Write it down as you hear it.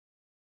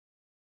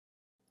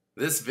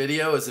This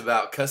video is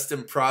about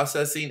custom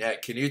processing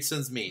at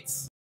Knutzen's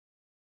Meats.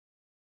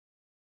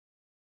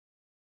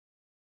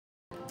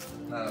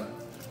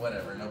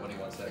 Whatever, nobody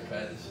wants that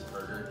cut, it's just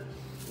burger.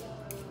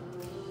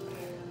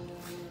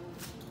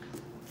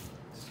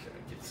 Just gotta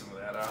get some of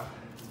that off.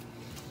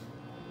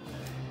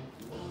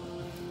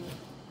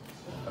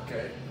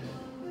 Okay.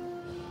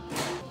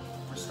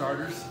 For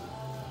starters,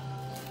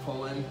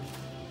 pull in.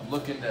 I'm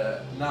looking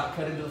to not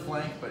cut into the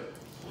flank, but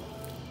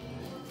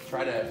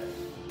try to,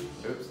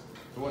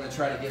 we want to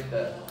try to get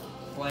the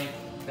flank,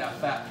 that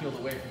fat peeled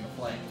away from the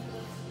flank.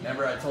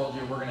 Remember I told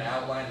you we're going to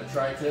outline the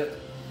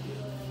tri-tip?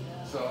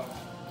 So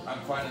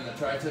I'm finding the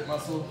tri-tip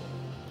muscle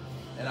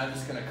and I'm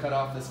just going to cut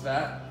off this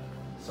fat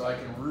so I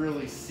can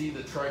really see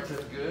the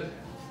tri-tip good.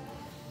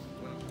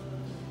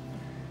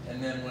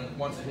 And then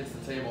once it hits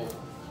the table,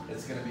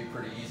 it's going to be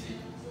pretty easy.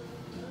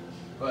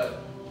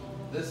 But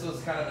this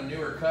was kind of a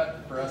newer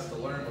cut for us to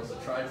learn, was the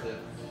tri-tip.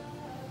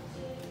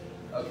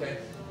 Okay.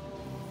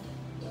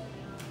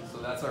 So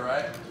that's all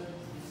right.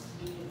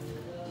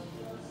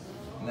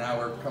 Now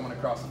we're coming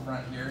across the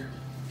front here,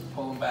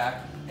 pulling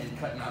back and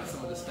cutting out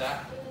some of this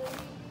fat.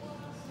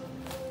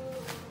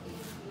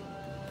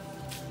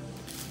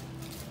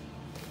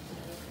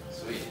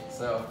 Sweet.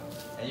 So,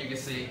 and you can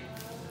see,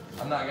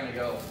 I'm not gonna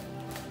go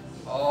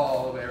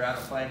all the way around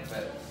the flank,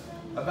 but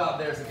about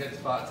there's a good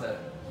spot to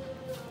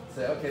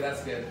say, okay,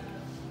 that's good.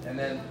 And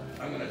then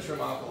I'm gonna trim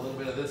off a little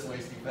bit of this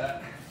wasty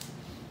fat.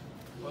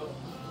 Whoa.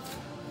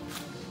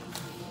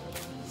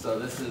 So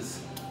this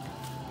is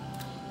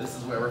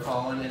where we're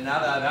following. And now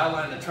that I've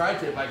outlined the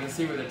tri-tip, I can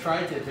see where the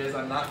tri-tip is.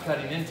 I'm not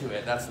cutting into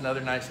it. That's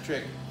another nice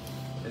trick,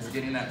 is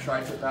getting that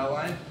tri-tip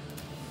outline.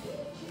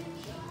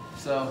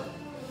 So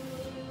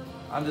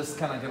I'm just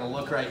kind of gonna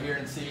look right here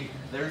and see,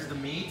 there's the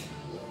meat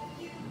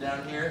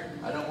down here.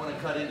 I don't want to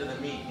cut into the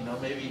meat, you know,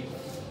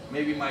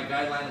 maybe my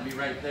guideline will be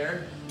right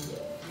there.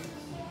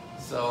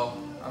 So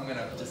I'm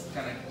gonna just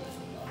kind of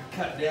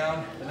cut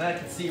down, and then I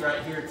can see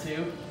right here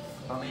too,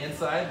 on the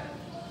inside.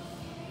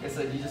 Like I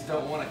said, you just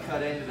don't want to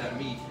cut into that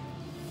meat.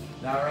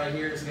 Now right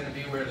here is going to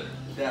be where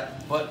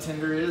that butt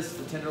tender is,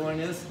 the tenderloin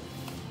is.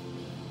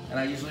 And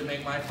I usually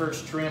make my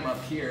first trim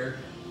up here.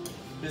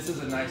 This is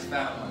a nice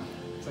fat one.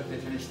 Looks like they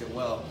finished it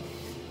well.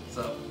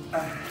 So,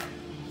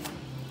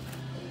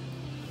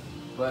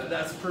 but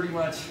that's pretty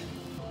much,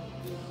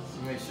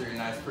 so make sure your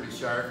knife's pretty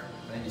sharp.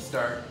 And then you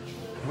start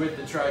with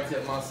the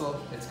tri-tip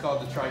muscle. It's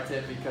called the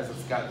tri-tip because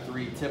it's got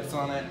 3 tips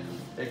on it.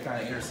 It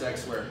kind of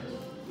intersects where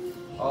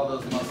all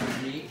those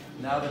muscles meet.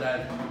 Now that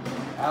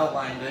I've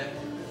outlined it,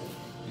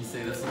 you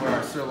see this is where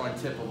our sirloin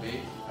tip will be.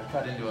 I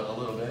cut into it a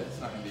little bit, it's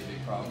not going to be a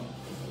big problem.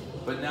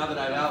 But now that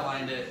I've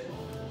outlined it,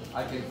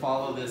 I can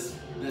follow this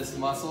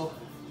muscle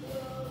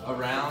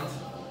around.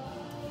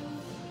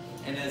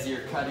 And as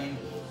you're cutting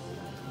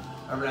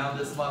around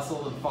this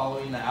muscle and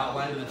following the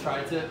outline of the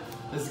tri-tip,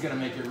 this is going to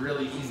make it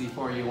really easy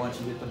for you once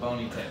you hit the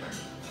bony tip.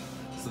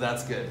 So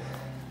that's good.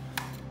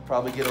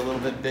 Probably get a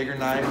little bit bigger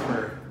knife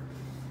for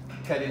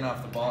cutting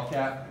off the ball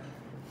cap.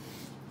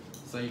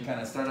 So you kind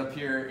of start up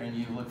here and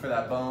you look for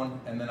that bone,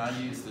 and then I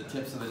use the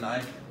tips of the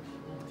knife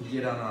to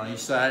get on each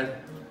side.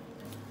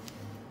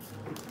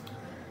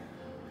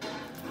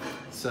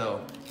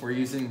 So we're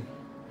using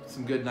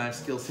some good knife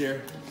skills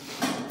here.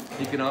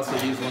 You can also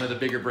use one of the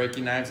bigger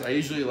breaking knives. I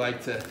usually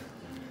like to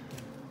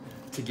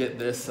get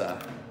this,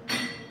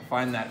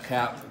 find that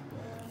cap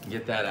and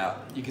get that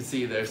out. You can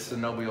see there's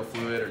synovial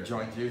fluid or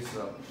joint juice,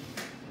 so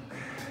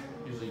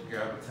usually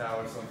grab a towel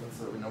or something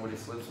so that nobody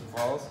slips and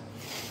falls.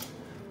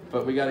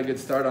 But we got a good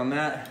start on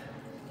that.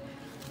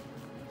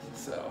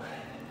 So,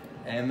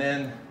 and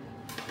then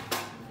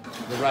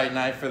the right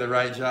knife for the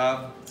right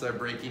job. It's our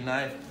breaking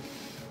knife.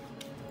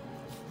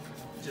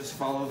 Just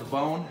follow the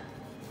bone.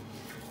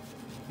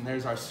 And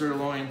there's our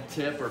sirloin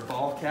tip or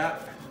ball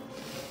cap.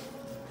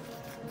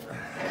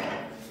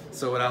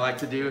 So what I like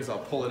to do is I'll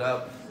pull it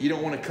up. You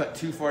don't want to cut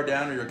too far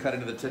down or you'll cut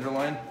into the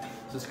tenderloin.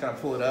 Just kind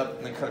of pull it up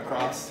and then cut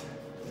across.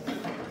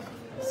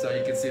 So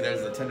you can see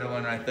there's the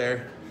tenderloin right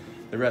there.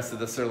 The rest of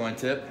the sirloin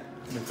tip.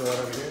 Let me throw it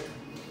over here.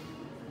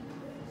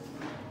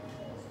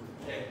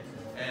 Okay,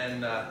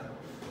 and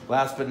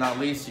last but not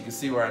least, you can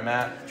see where I'm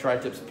at.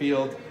 Tri-tip's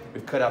peeled.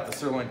 We've cut out the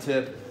sirloin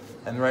tip.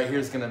 And right here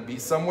is going to be,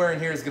 somewhere in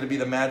here is going to be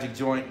the magic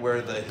joint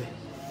where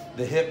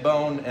the hip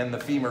bone and the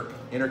femur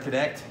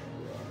interconnect.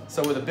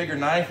 So with a bigger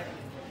knife,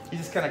 you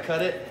just kind of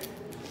cut it.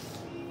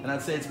 And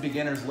I'd say it's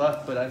beginner's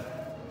luck, but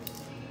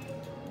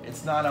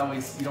it's not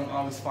always, you don't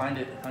always find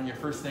it on your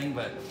first thing,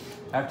 but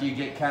after you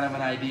get kind of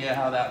an idea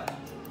how that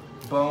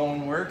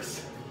bone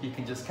works, you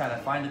can just kind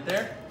of find it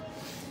there.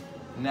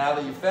 Now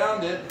that you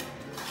found it,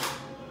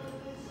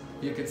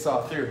 you can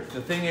saw through.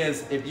 The thing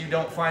is, if you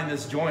don't find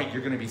this joint,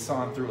 you're going to be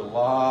sawing through a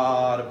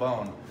lot of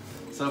bone.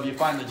 So if you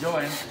find the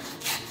joint,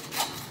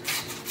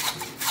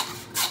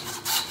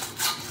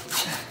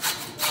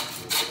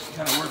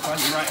 kind of work on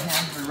your right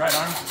hand, your right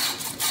arm.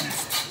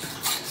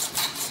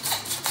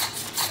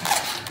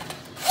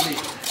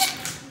 Sweet.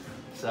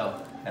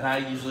 So, and I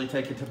usually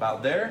take it to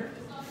about there,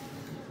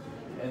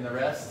 and the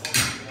rest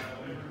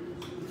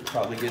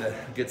Probably get a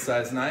good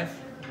sized knife.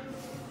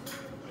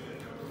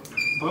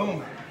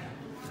 Boom.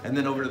 And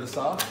then over to the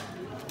saw.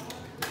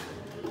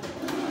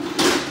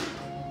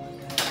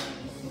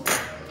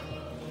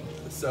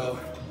 So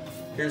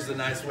here's the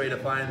nice way to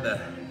find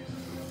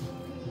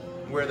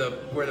where the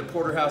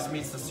porterhouse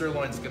meets the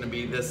sirloin is going to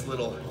be this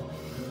little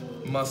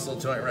muscle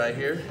joint right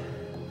here.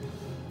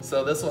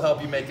 So this will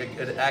help you make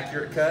an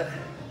accurate cut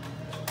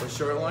with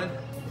short loin.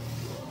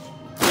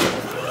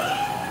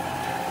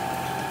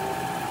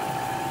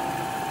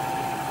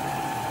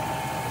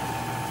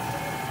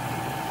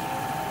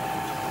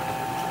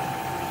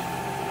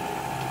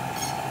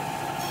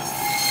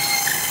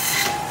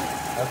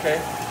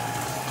 Okay,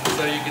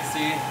 so you can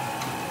see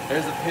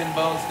there's a pin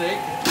bone steak,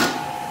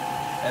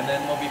 and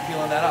then we'll be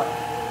peeling that up.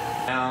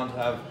 Round,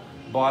 have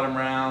bottom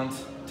round,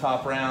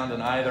 top round,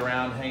 and eye of the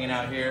round hanging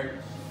out here.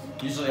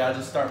 Usually I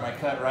just start my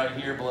cut right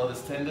here below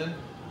this tendon,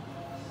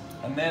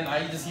 and then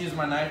I just use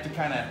my knife to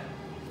kind of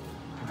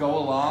go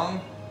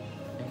along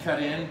and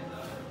cut in,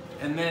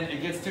 and then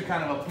it gets to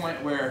kind of a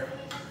point where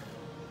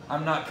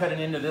I'm not cutting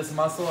into this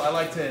muscle. I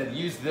like to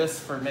use this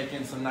for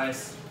making some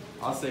nice,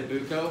 I'll say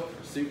bucco,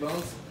 soup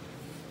bones.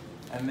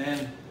 And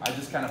then I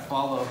just kind of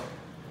follow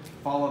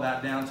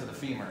that down to the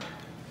femur.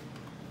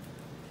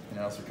 You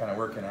know, so we're kind of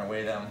working our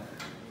way down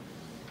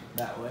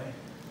that way.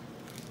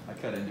 I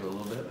cut into a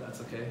little bit, but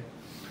that's okay.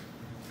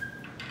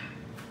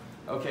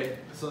 Okay,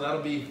 so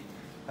that'll be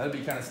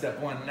kind of step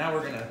one. Now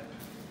we're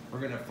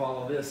gonna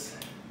follow this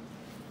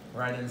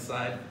right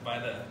inside by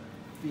the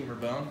femur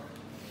bone.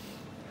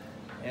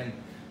 And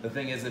the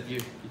thing is, if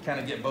you kind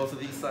of get both of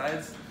these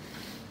sides,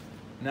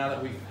 now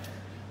that we've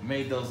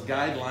made those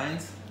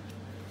guidelines,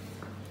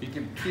 you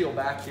can peel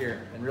back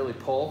here and really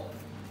pull,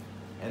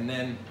 and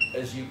then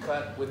as you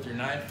cut with your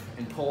knife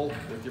and pull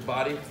with your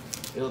body,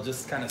 it'll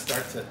just kind of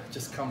start to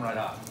just come right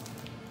off.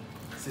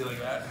 See, like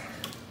that?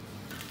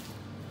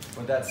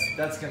 But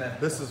that's gonna...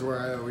 This is where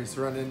I always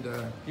run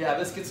into... Yeah,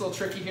 this gets a little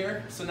tricky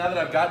here. So now that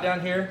I've got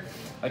down here,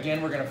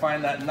 again, we're gonna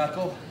find that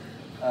knuckle,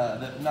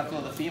 the knuckle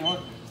of the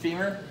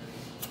femur.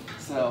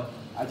 So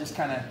I just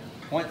kind of,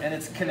 and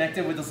it's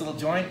connected with this little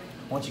joint.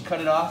 Once you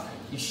cut it off,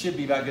 you should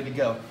be about good to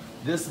go.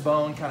 This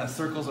bone kind of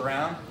circles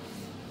around,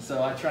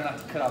 so I try not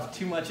to cut off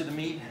too much of the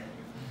meat,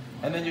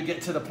 and then you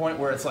get to the point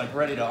where it's like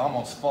ready to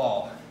almost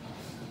fall,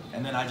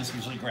 and then I just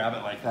usually grab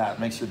it like that,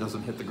 make sure it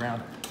doesn't hit the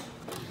ground.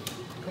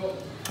 Cool.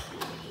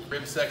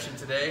 Rib section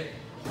today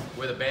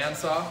with a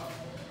bandsaw.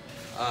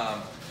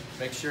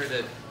 Make sure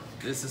that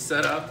this is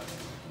set up.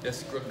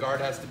 This guard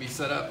has to be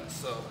set up,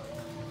 so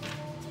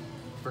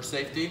for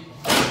safety.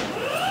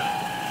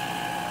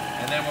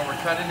 And then when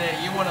we're cutting it,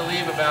 you want to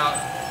leave about,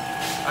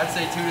 I'd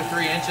say 2 to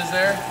 3 inches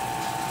there.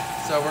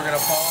 So we're gonna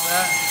follow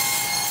that.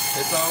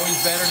 It's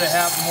always better to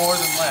have more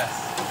than less.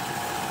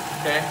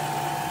 Okay.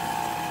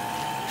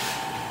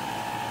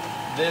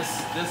 This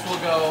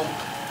will go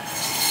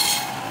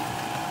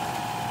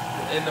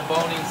in the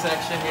boning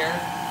section here.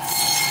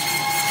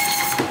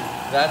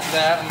 That's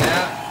that and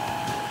that.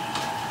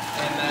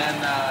 And then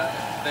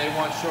they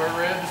want short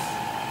ribs.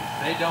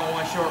 They don't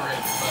want short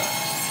ribs, but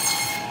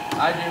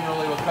I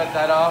generally will cut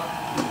that off.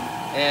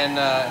 And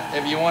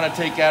if you want to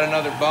take out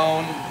another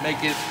bone,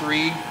 make it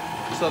 3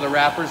 so the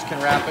wrappers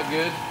can wrap it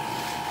good.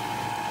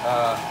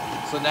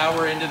 So now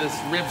we're into this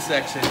rib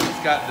section.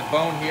 It's got the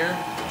bone here.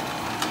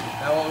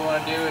 Now what we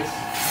want to do is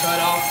cut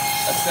off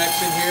a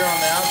section here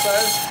on the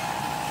outside.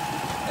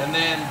 And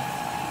then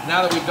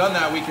now that we've done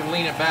that, we can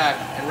lean it back.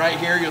 And right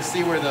here you'll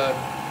see where the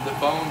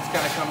bones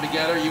kind of come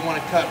together. You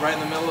want to cut right in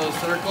the middle of those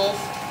circles.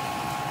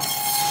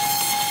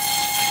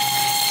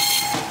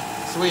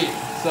 Sweet.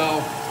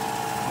 So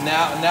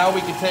now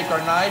we can take our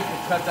knife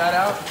and cut that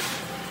out.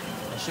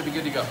 It should be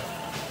good to go.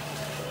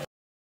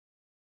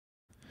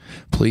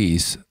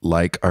 Please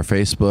like our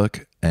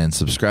Facebook and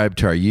subscribe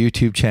to our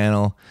YouTube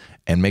channel,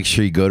 and make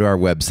sure you go to our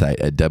website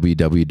at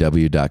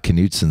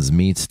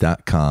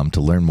www.knutzensmeats.com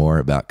to learn more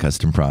about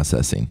custom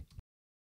processing.